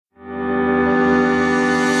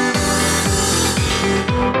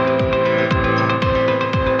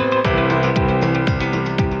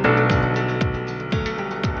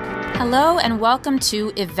and welcome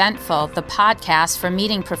to Eventful, the podcast for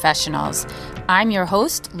meeting professionals. I'm your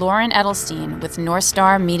host, Lauren Edelstein with North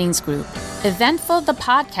Star Meetings Group. Eventful, the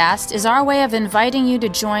podcast, is our way of inviting you to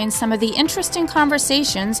join some of the interesting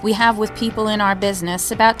conversations we have with people in our business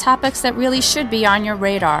about topics that really should be on your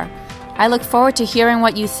radar. I look forward to hearing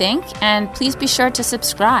what you think, and please be sure to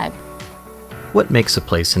subscribe. What makes a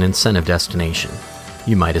place an incentive destination?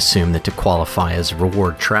 You might assume that to qualify as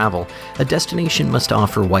reward travel, a destination must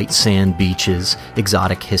offer white sand beaches,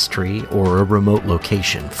 exotic history, or a remote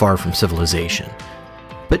location far from civilization.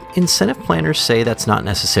 But incentive planners say that's not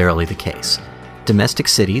necessarily the case. Domestic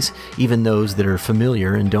cities, even those that are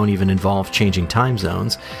familiar and don't even involve changing time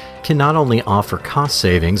zones, can not only offer cost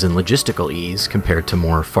savings and logistical ease compared to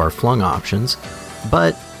more far-flung options,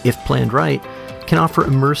 but, if planned right, can offer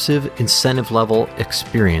immersive, incentive-level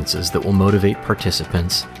experiences that will motivate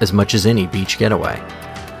participants as much as any beach getaway.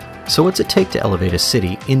 So what's it take to elevate a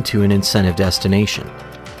city into an incentive destination?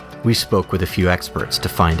 We spoke with a few experts to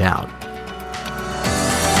find out.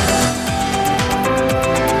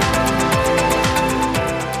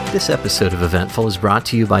 This episode of Eventful is brought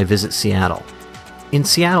to you by Visit Seattle. In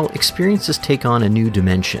Seattle, experiences take on a new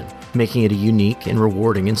dimension, making it a unique and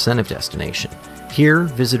rewarding incentive destination. Here,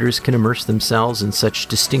 visitors can immerse themselves in such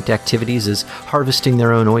distinct activities as harvesting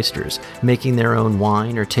their own oysters, making their own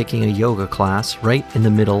wine, or taking a yoga class right in the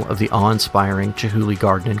middle of the awe-inspiring Chihuly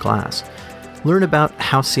Garden and Glass. Learn about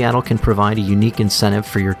how Seattle can provide a unique incentive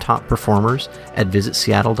for your top performers at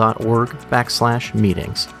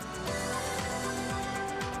visitseattle.org/meetings.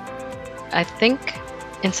 I think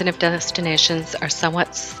incentive destinations are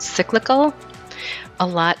somewhat cyclical. A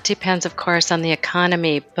lot depends, of course, on the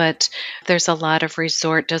economy, but there's a lot of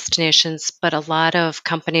resort destinations, but a lot of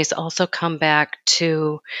companies also come back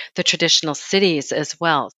to the traditional cities as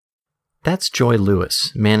well. That's Joy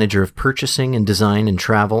Lewis, manager of purchasing and design and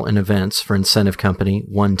travel and events for incentive company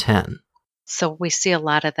 110. So we see a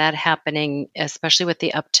lot of that happening, especially with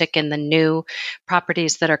the uptick in the new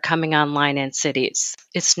properties that are coming online in cities.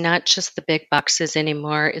 It's not just the big boxes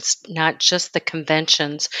anymore. It's not just the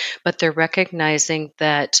conventions, but they're recognizing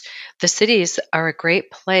that the cities are a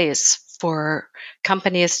great place for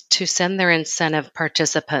companies to send their incentive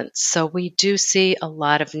participants. So we do see a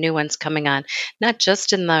lot of new ones coming on, not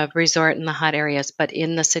just in the resort and the hot areas, but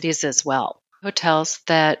in the cities as well. Hotels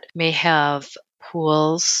that may have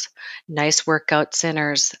pools, nice workout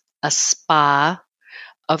centers, a spa,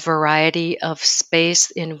 a variety of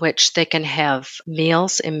space in which they can have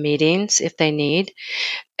meals and meetings if they need,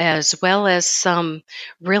 as well as some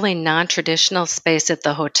really non-traditional space at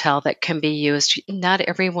the hotel that can be used. Not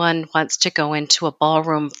everyone wants to go into a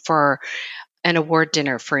ballroom for an award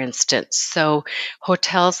dinner, for instance. So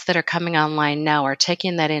hotels that are coming online now are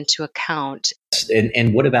taking that into account.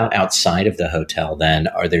 And what about outside of the hotel then?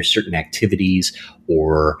 Are there certain activities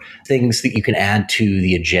or things that you can add to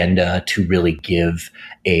the agenda to really give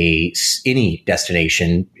any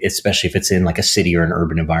destination, especially if it's in like a city or an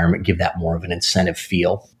urban environment, give that more of an incentive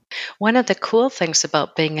feel? One of the cool things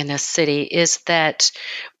about being in a city is that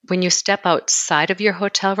when you step outside of your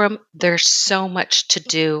hotel room, there's so much to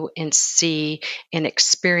do and see and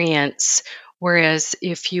experience. Whereas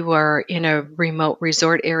if you are in a remote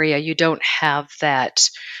resort area, you don't have that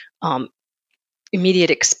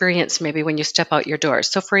immediate experience maybe when you step out your door.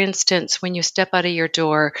 So for instance, when you step out of your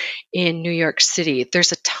door in New York City,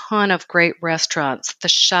 there's a ton of great restaurants. The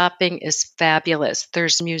shopping is fabulous.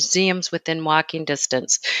 There's museums within walking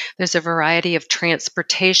distance. There's a variety of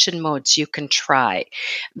transportation modes you can try.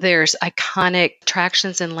 There's iconic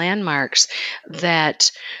attractions and landmarks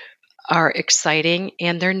that are exciting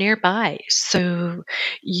and they're nearby. So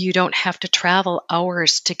you don't have to travel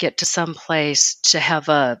hours to get to some place to have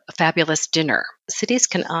a fabulous dinner. Cities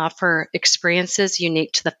can offer experiences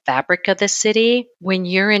unique to the fabric of the city. When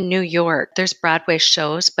you're in New York, there's Broadway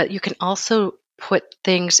shows, but you can also put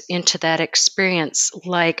things into that experience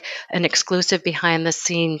like an exclusive behind the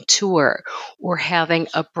scene tour or having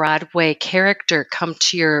a Broadway character come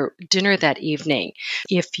to your dinner that evening.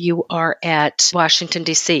 If you are at Washington,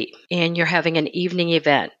 D.C. and you're having an evening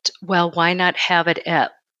event, well, why not have it at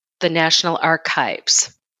the National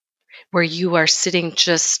Archives where you are sitting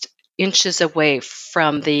just inches away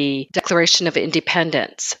from the Declaration of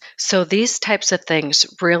Independence. So these types of things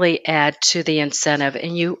really add to the incentive,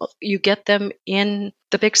 and you get them in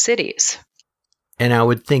the big cities. And I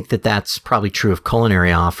would think that that's probably true of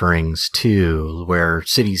culinary offerings too, where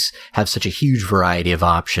cities have such a huge variety of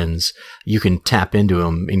options. You can tap into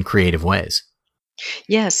them in creative ways.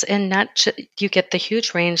 Yes, and you get the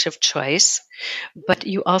huge range of choice, but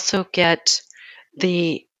you also get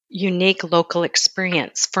the unique local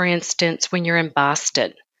experience. For instance, when you're in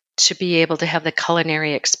Boston, to be able to have the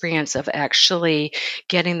culinary experience of actually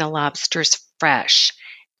getting the lobsters fresh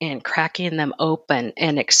and cracking them open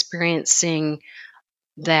and experiencing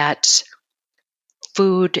that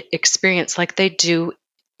food experience like they do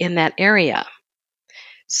in that area.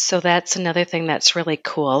 So that's another thing that's really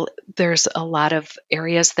cool. There's a lot of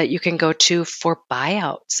areas that you can go to for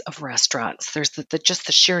buyouts of restaurants. There's just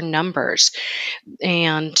the sheer numbers.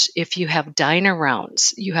 And if you have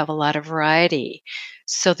dine-arounds, you have a lot of variety.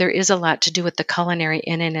 So there is a lot to do with the culinary.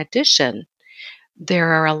 And in addition,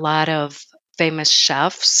 there are a lot of famous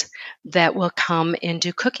chefs that will come and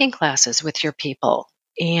do cooking classes with your people.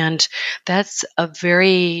 And that's a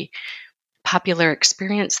very popular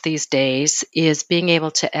experience these days, is being able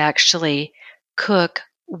to actually cook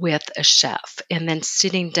with a chef and then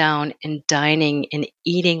sitting down and dining and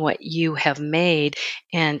eating what you have made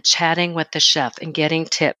and chatting with the chef and getting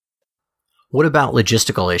tips. What about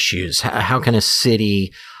logistical issues? How can a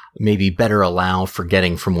city maybe better allow for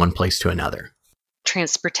getting from one place to another?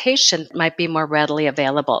 Transportation might be more readily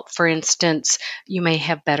available. For instance, you may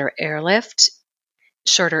have better airlift.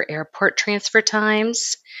 Shorter airport transfer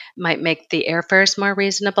times might make the airfares more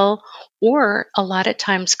reasonable, or a lot of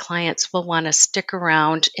times clients will want to stick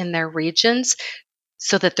around in their regions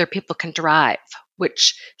so that their people can drive,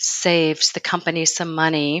 which saves the company some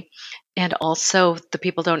money, and also the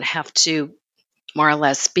people don't have to more or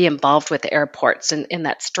less be involved with the airports and in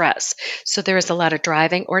that stress. So there is a lot of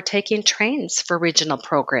driving or taking trains for regional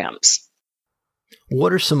programs.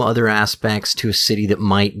 What are some other aspects to a city that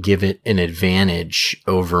might give it an advantage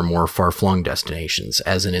over more far-flung destinations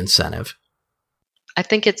as an incentive? I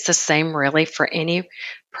think it's the same really for any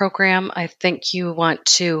program. I think you want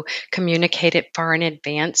to communicate it far in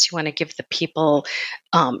advance. You want to give the people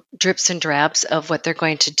drips and drabs of what they're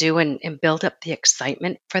going to do and build up the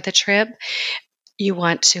excitement for the trip. You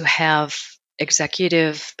want to have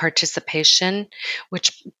executive participation,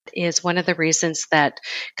 which is one of the reasons that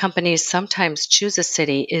companies sometimes choose a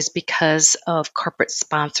city, is because of corporate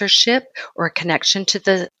sponsorship or connection to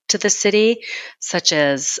the city, such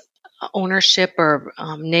as ownership or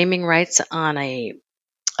naming rights on a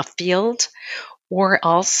field, or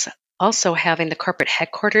also having the corporate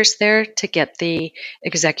headquarters there to get the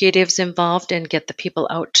executives involved and get the people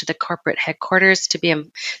out to the corporate headquarters to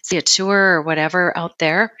see a tour or whatever out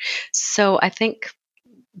there. So I think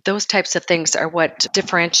those types of things are what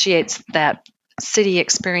differentiates that city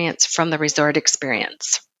experience from the resort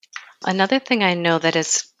experience. Another thing I know that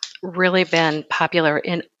has really been popular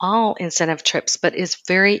in all incentive trips, but is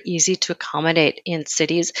very easy to accommodate in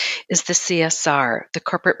cities, is the CSR, the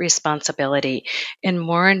corporate responsibility. And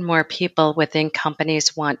more people within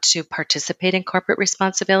companies want to participate in corporate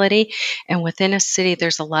responsibility. And within a city,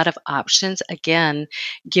 there's a lot of options, again,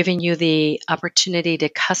 giving you the opportunity to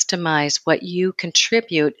customize what you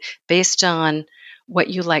contribute based on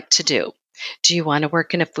what you like to do. Do you want to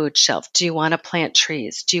work in a food shelf? Do you want to plant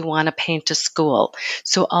trees? Do you want to paint a school?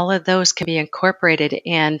 So all of those can be incorporated,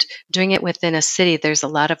 and doing it within a city, there's a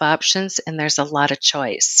lot of options and there's a lot of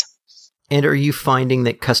choice. And are you finding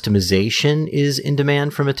that customization is in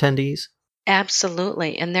demand from attendees?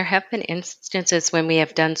 Absolutely. And there have been instances when we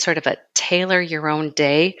have done sort of a tailor your own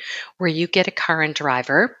day where you get a car and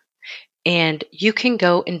driver and you can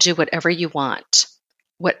go and do whatever you want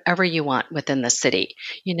within the city,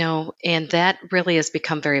 and that really has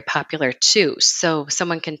become very popular too. So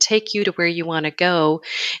someone can take you to where you want to go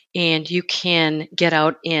and you can get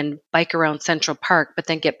out and bike around Central Park, but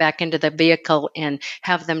then get back into the vehicle and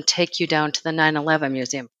have them take you down to the 9/11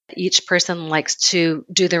 Museum. Each person likes to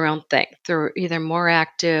do their own thing. They're either more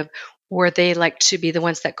active or they like to be the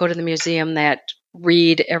ones that go to the museum that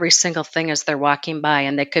read every single thing as they're walking by,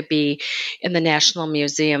 and they could be in the National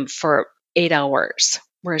Museum for 8 hours.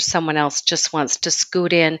 Where someone else just wants to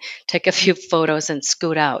scoot in, take a few photos, and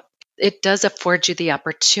scoot out. It does afford you the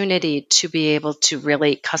opportunity to be able to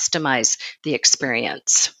really customize the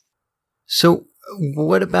experience. So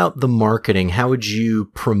what about the marketing? How would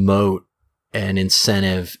you promote an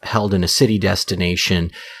incentive held in a city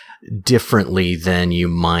destination differently than you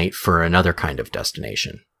might for another kind of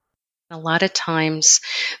destination? A lot of times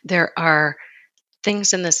there are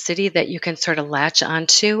things in the city that you can sort of latch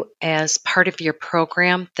onto as part of your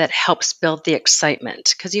program that helps build the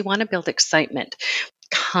excitement, because you want to build excitement.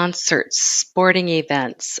 Concerts, sporting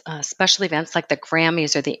events, special events like the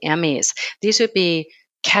Grammys or the Emmys, these would be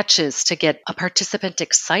catches to get a participant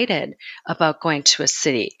excited about going to a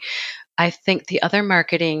city. I think the other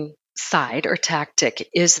marketing side or tactic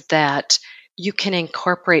is that you can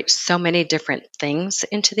incorporate so many different things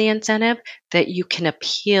into the incentive that you can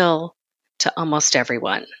appeal to almost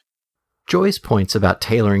everyone. Joy's points about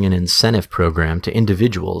tailoring an incentive program to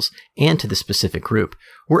individuals and to the specific group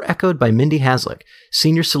were echoed by Mindy Haslick,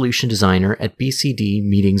 Senior Solution Designer at BCD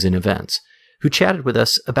Meetings and Events, who chatted with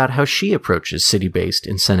us about how she approaches city-based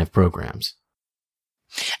incentive programs.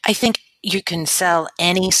 I think you can sell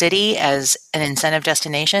any city as an incentive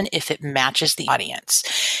destination if it matches the audience.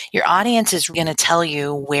 Your audience is going to tell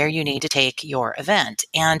you where you need to take your event.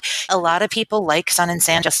 And a lot of people like Sun and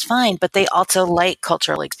Sand just fine, but they also like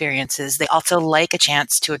cultural experiences. They also like a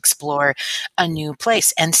chance to explore a new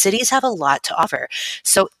place. And cities have a lot to offer.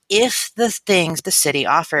 So if the things the city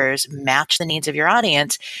offers match the needs of your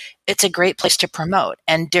audience, it's a great place to promote,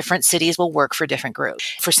 and different cities will work for different groups.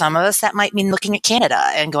 For some of us, that might mean looking at Canada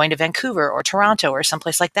and going to Vancouver or Toronto or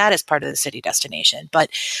someplace like that as part of the city destination. But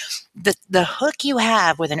the hook you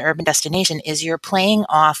have with an urban destination is you're playing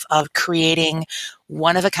off of creating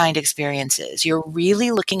one-of-a-kind experiences. You're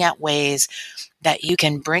really looking at ways that you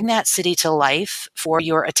can bring that city to life for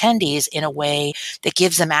your attendees in a way that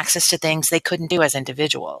gives them access to things they couldn't do as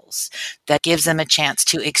individuals, that gives them a chance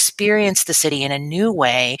to experience the city in a new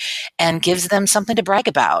way and gives them something to brag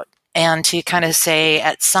about and to kind of say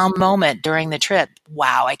at some moment during the trip,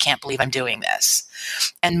 wow, I can't believe I'm doing this.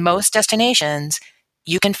 And most destinations,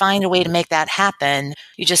 you can find a way to make that happen.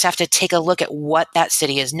 You just have to take a look at what that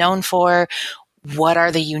city is known for, what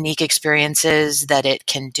are the unique experiences that it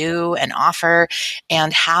can do and offer,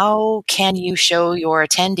 and how can you show your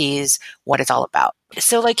attendees what it's all about?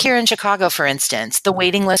 So like here in Chicago, for instance, the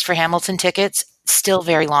waiting list for Hamilton tickets, still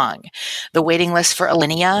very long. The waiting list for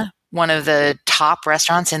Alinea, one of the top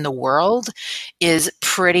restaurants in the world, is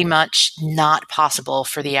pretty much not possible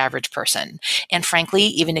for the average person. And frankly,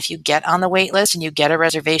 even if you get on the wait list and you get a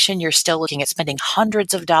reservation, you're still looking at spending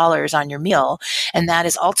hundreds of dollars on your meal. And that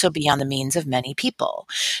is also beyond the means of many people.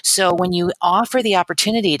 So when you offer the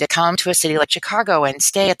opportunity to come to a city like Chicago and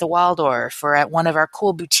stay at the Waldorf or at one of our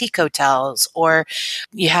cool boutique hotels, or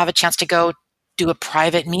you have a chance to go do a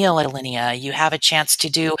private meal at Alinea, you have a chance to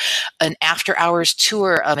do an after-hours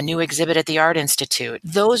tour of a new exhibit at the Art Institute.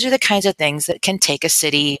 Those are the kinds of things that can take a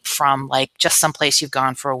city from like just someplace you've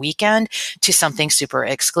gone for a weekend to something super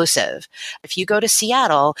exclusive. If you go to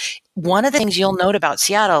Seattle, one of the things you'll note about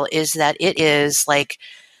Seattle is that it is like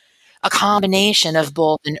a combination of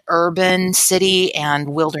both an urban city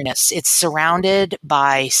and wilderness. It's surrounded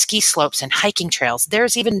by ski slopes and hiking trails.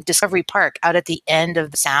 There's even Discovery Park out at the end of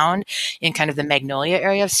the Sound in kind of the Magnolia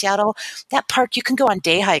area of Seattle. That park, you can go on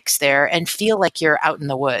day hikes there and feel like you're out in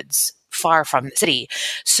the woods, far from the city.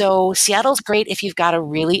 So Seattle's great if you've got a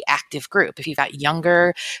really active group. If you've got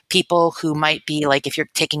younger people who might be like, if you're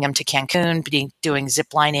taking them to Cancun, doing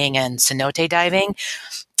zip lining and cenote diving,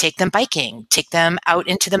 take them biking, take them out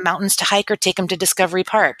into the mountains to hike, or take them to Discovery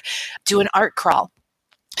Park, do an art crawl.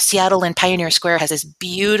 Seattle in Pioneer Square has this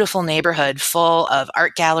beautiful neighborhood full of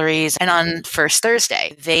art galleries. And on First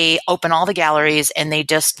Thursday, they open all the galleries and they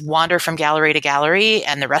just wander from gallery to gallery.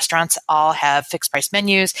 And the restaurants all have fixed price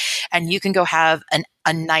menus. And you can go have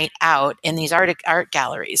a night out in these art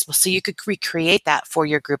galleries. So you could recreate that for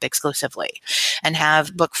your group exclusively and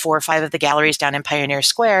book 4 or 5 of the galleries down in Pioneer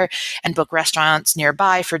Square and book restaurants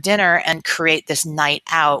nearby for dinner and create this night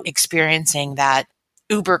out experiencing that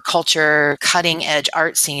uber culture, cutting edge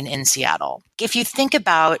art scene in Seattle. If you think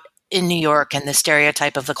about in New York and the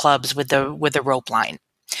stereotype of the clubs with the rope line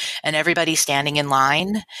and everybody standing in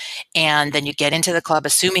line, and then you get into the club,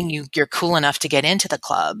 assuming you're cool enough to get into the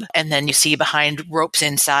club, and then you see behind ropes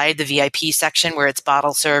inside the VIP section where it's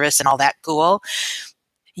bottle service and all that cool.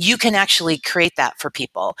 You can actually create that for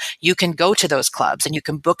people. You can go to those clubs and you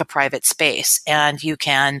can book a private space and you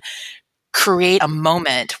can create a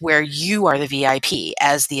moment where you are the VIP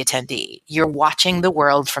as the attendee. You're watching the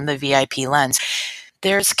world from the VIP lens.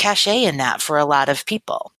 There's cachet in that for a lot of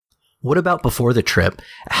people. What about before the trip?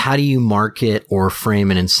 How do you market or frame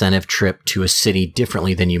an incentive trip to a city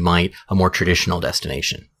differently than you might a more traditional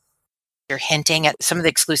destination? You're hinting at some of the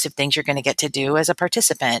exclusive things you're going to get to do as a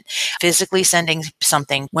participant, physically sending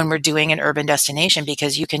something when we're doing an urban destination,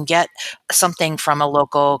 because you can get something from a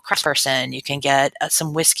local craftsperson. You can get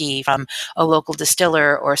some whiskey from a local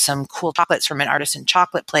distiller or some cool chocolates from an artisan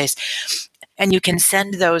chocolate place. And you can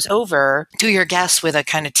send those over to your guests with a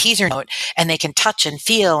kind of teaser note, and they can touch and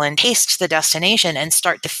feel and taste the destination and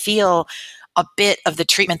start to feel a bit of the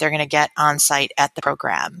treatment they're going to get on site at the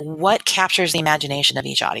program. What captures the imagination of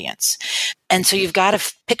each audience? And so you've got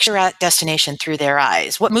to picture that destination through their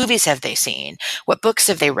eyes. What movies have they seen? What books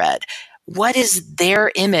have they read? What is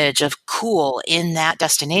their image of cool in that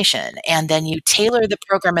destination? And then you tailor the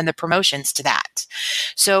program and the promotions to that.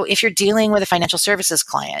 So if you're dealing with a financial services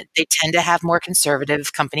client, they tend to have more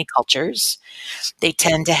conservative company cultures. They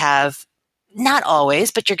tend to have Not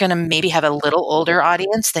always, but you're going to maybe have a little older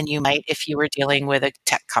audience than you might if you were dealing with a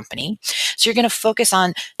tech company. So you're going to focus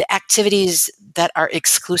on the activities that are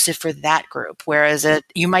exclusive for that group. Whereas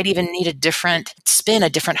you might even need a different spin, a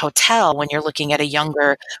different hotel when you're looking at a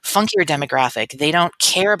younger, funkier demographic. They don't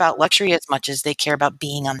care about luxury as much as they care about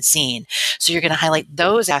being on the scene. So you're going to highlight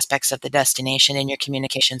those aspects of the destination in your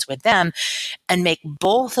communications with them and make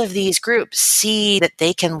both of these groups see that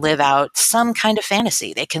they can live out some kind of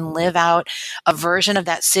fantasy. They can live out a version of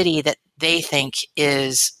that city that they think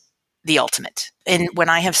is the ultimate. And when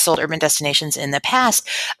I have sold urban destinations in the past,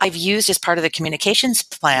 I've used as part of the communications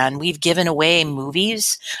plan, we've given away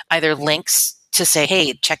movies, either links to say,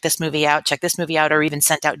 hey, check this movie out, or even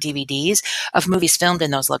sent out DVDs of movies filmed in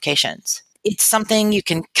those locations. It's something you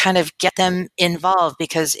can kind of get them involved,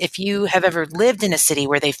 because if you have ever lived in a city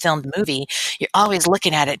where they filmed a movie, you're always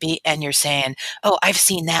looking at it and you're saying, oh, I've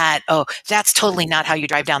seen that. Oh, that's totally not how you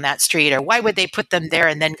drive down that street. Or why would they put them there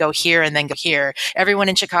and then go here and then go here? Everyone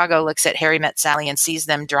in Chicago looks at Harry Met Sally and sees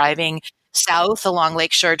them driving south along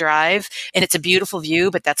Lakeshore Drive, and it's a beautiful view,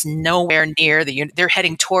 but that's nowhere near they're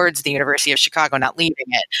heading towards the University of Chicago, not leaving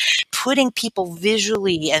it. Putting people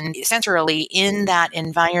visually and sensorily in that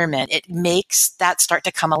environment, it makes that start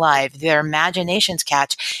to come alive. Their imaginations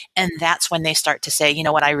catch, and that's when they start to say, you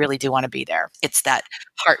know what, I really do want to be there. It's that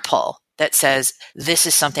heart pull that says, this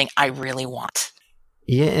is something I really want.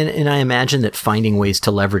 Yeah, and I imagine that finding ways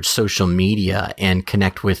to leverage social media and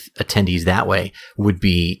connect with attendees that way would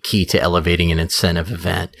be key to elevating an incentive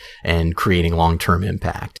event and creating long-term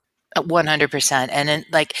impact. 100%. And then,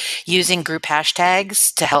 like, using group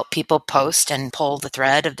hashtags to help people post and pull the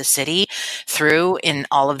thread of the city through in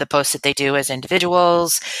all of the posts that they do as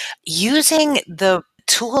individuals, using the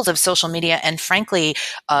tools of social media and, frankly,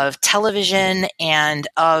 of television and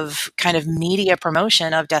of kind of media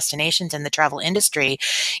promotion of destinations in the travel industry.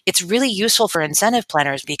 It's really useful for incentive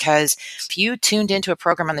planners, because if you tuned into a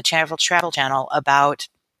program on the Travel Channel about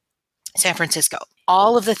San Francisco,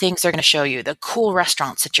 all of the things they're going to show you, the cool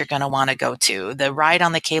restaurants that you're going to want to go to, the ride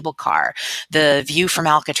on the cable car, the view from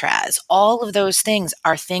Alcatraz, all of those things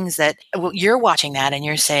are things that you're watching that and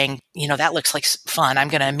you're saying, you know, that looks like fun. I'm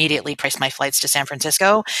going to immediately price my flights to San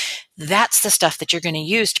Francisco. That's the stuff that you're going to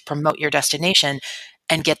use to promote your destination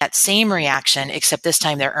and get that same reaction, except this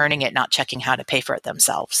time they're earning it, not checking how to pay for it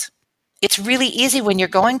themselves. It's really easy when you're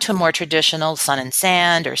going to a more traditional sun and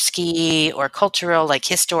sand or ski or cultural, like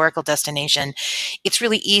historical destination. It's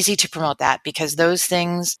really easy to promote that, because those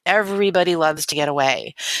things, everybody loves to get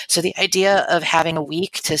away. So the idea of having a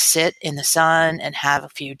week to sit in the sun and have a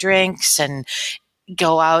few drinks and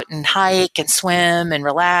go out and hike and swim and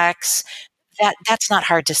relax, that's not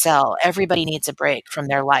hard to sell. Everybody needs a break from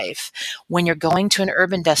their life. When you're going to an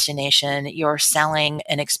urban destination, you're selling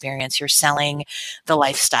an experience, you're selling the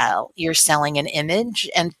lifestyle, you're selling an image,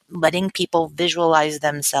 and letting people visualize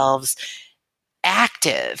themselves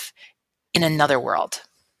active in another world.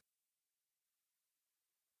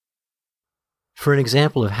 For an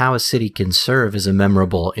example of how a city can serve as a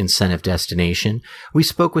memorable incentive destination, we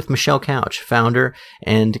spoke with Michelle Couch, founder,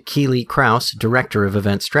 and Keely Krause, director of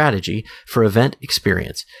event strategy for Event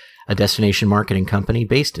Experience, a destination marketing company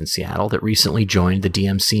based in Seattle that recently joined the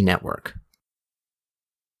DMC network.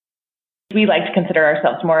 We like to consider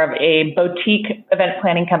ourselves more of a boutique event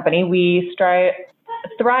planning company. We thrive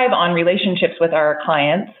on relationships with our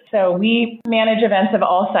clients. So we manage events of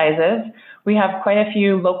all sizes. We have quite a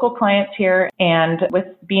few local clients here, and with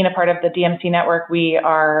being a part of the DMC network, we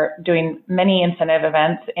are doing many incentive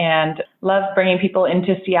events and love bringing people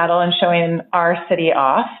into Seattle and showing our city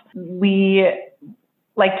off. We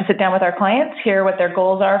like to sit down with our clients, hear what their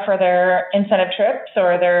goals are for their incentive trips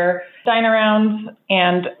or their dine-arounds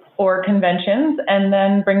or conventions, and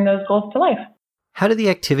then bring those goals to life. How do the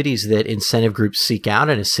activities that incentive groups seek out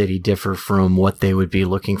in a city differ from what they would be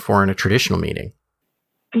looking for in a traditional meeting?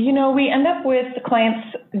 You know, we end up with clients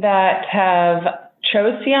that have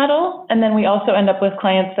chose Seattle, and then we also end up with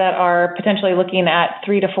clients that are potentially looking at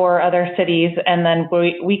 3 to 4 other cities, and then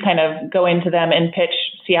we kind of go into them and pitch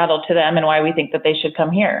Seattle to them and why we think that they should come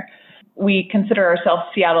here. We consider ourselves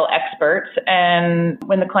Seattle experts, and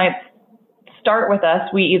when the clients start with us,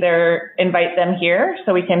 we either invite them here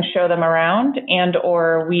so we can show them around, and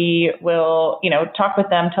or we will, talk with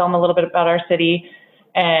them, tell them a little bit about our city,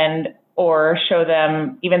 or show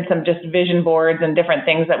them even some just vision boards and different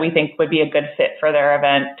things that we think would be a good fit for their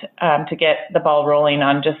event, to get the ball rolling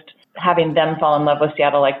on just having them fall in love with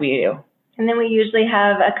Seattle like we do. And then we usually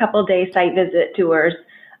have a couple-day site visit tours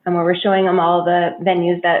where we're showing them all the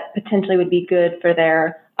venues that potentially would be good for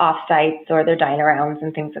their off-sites or their dine-arounds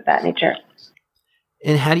and things of that nature.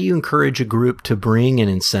 And how do you encourage a group to bring an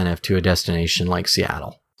incentive to a destination like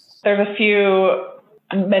Seattle? There's a few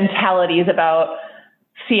mentalities about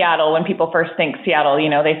Seattle when people first think Seattle.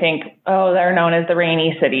 They think, oh, they're known as the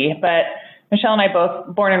rainy city. But Michelle and I,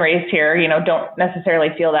 both born and raised here, don't necessarily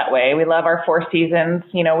feel that way. We love our 4 seasons.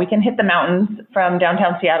 We can hit the mountains from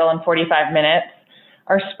downtown Seattle in 45 minutes.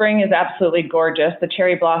 Our spring is absolutely gorgeous. The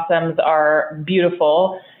cherry blossoms are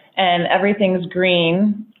beautiful and everything's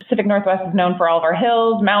green. Pacific Northwest is known for all of our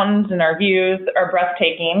hills, mountains, and our views are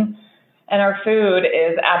breathtaking. And our food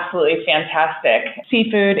is absolutely fantastic.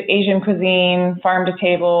 Seafood, Asian cuisine, farm to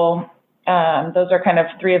table. Those are kind of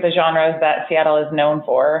 3 of the genres that Seattle is known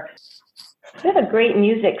for. We have a great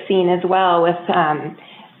music scene as well with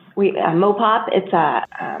Mopop.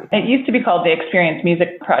 It used to be called the Experience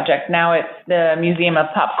Music Project. Now it's the Museum of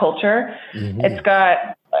Pop Culture. Mm-hmm. It's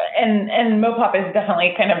got, and Mopop is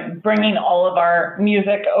definitely kind of bringing all of our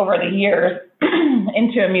music over the years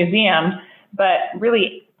into a museum, but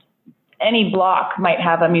really any block might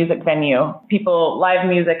have a music venue. Live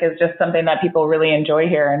music is just something that people really enjoy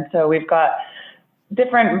here. And so we've got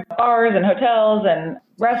different bars and hotels and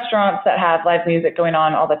restaurants that have live music going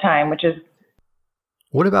on all the time, which is.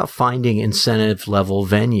 What about finding incentive level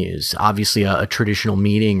venues? Obviously, a traditional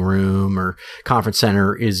meeting room or conference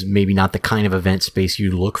center is maybe not the kind of event space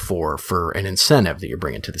you look for an incentive that you're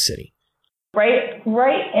bringing to the city. Right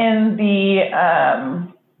in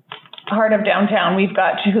the heart of downtown, we've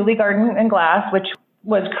got Chihuly Garden and Glass, which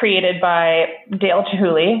was created by Dale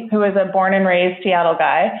Chihuly, who is a born and raised Seattle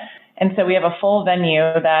guy. And so we have a full venue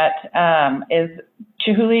that is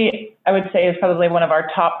Chihuly, I would say, is probably one of our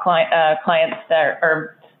top clients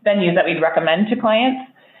or venues that we'd recommend to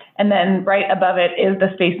clients. And then right above it is the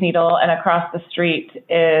Space Needle, and across the street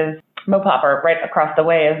is Mopop, or right across the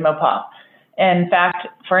way is Mopop. In fact,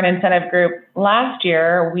 for an incentive group last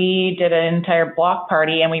year, we did an entire block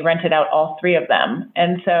party and we rented out all 3 of them.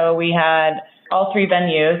 And so we had all 3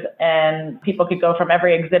 venues and people could go from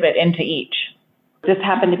every exhibit into each. This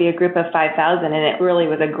happened to be a group of 5,000, and it really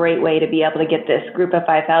was a great way to be able to get this group of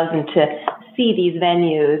 5,000 to see these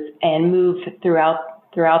venues and move throughout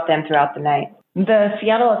them throughout the night. The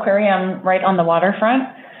Seattle Aquarium, right on the waterfront,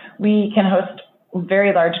 we can host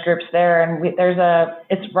very large groups there, and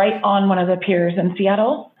it's right on one of the piers in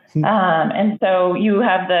Seattle, and so you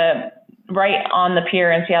have right on the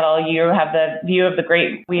pier in Seattle, you have the view of the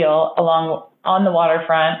Great Wheel on the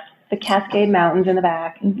waterfront. The Cascade Mountains in the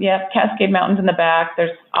back. Yep, Cascade Mountains in the back.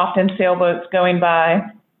 There's often sailboats going by.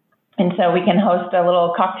 And so we can host a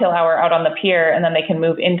little cocktail hour out on the pier, and then they can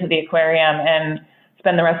move into the aquarium and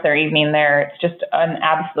spend the rest of their evening there. It's just an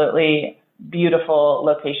absolutely beautiful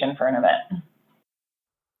location for an event.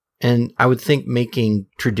 And I would think making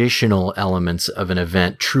traditional elements of an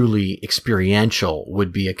event truly experiential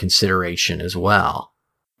would be a consideration as well.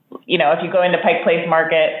 If you go into Pike Place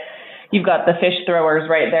Market, you've got the fish throwers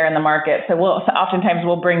right there in the market. So oftentimes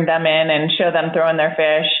we'll bring them in and show them throwing their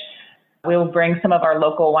fish. We'll bring some of our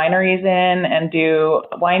local wineries in and do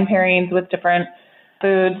wine pairings with different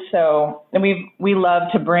foods. So we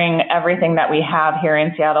love to bring everything that we have here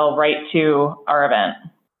in Seattle right to our event.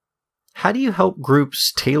 How do you help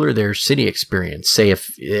groups tailor their city experience? Say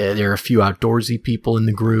if there are a few outdoorsy people in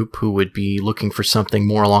the group who would be looking for something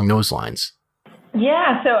more along those lines.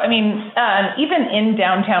 Yeah, so even in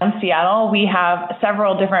downtown Seattle, we have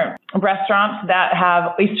several different restaurants that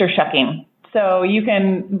have oyster shucking. So you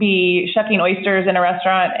can be shucking oysters in a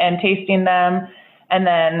restaurant and tasting them. And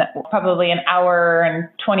then probably an hour and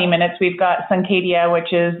 20 minutes, we've got Suncadia,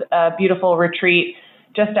 which is a beautiful retreat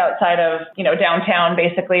just outside of, downtown,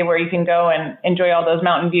 basically, where you can go and enjoy all those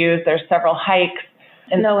mountain views. There's several hikes.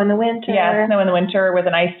 Snow in the winter. Yeah, snow in the winter with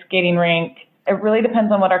an ice skating rink. It really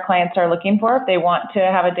depends on what our clients are looking for. If they want to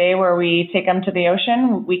have a day where we take them to the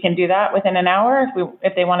ocean, we can do that within an hour.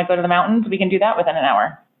 If they want to go to the mountains, we can do that within an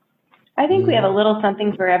hour. I think we have a little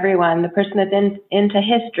something for everyone. The person that's into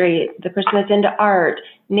history, the person that's into art,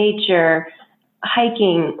 nature,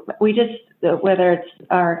 hiking, whether it's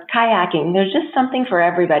our kayaking, there's just something for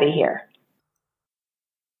everybody here.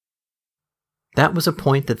 That was a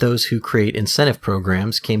point that those who create incentive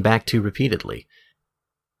programs came back to repeatedly.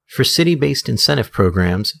 For city-based incentive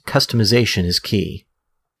programs, customization is key.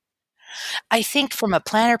 I think from a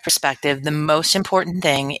planner perspective, the most important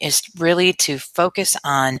thing is really to focus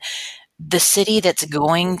on the city that's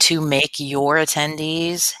going to make your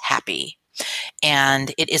attendees happy.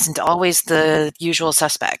 And it isn't always the usual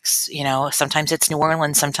suspects. Sometimes it's New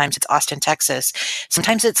Orleans, sometimes it's Austin, Texas,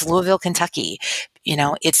 sometimes it's Louisville, Kentucky.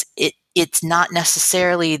 it's not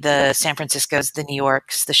necessarily the San Franciscos, the New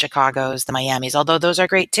Yorks, the Chicagos, the Miamis, although those are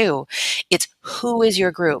great too. It's who is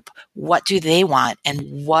your group? What do they want?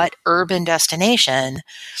 And what urban destination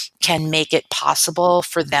can make it possible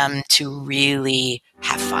for them to really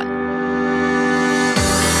have fun?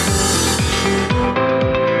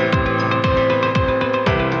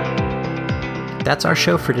 That's our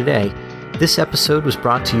show for today. This episode was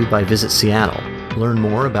brought to you by Visit Seattle. Learn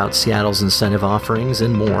more about Seattle's incentive offerings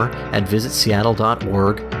and more at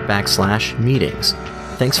visitseattle.org/meetings.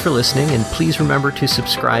 Thanks for listening, and please remember to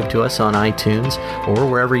subscribe to us on iTunes or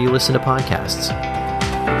wherever you listen to podcasts.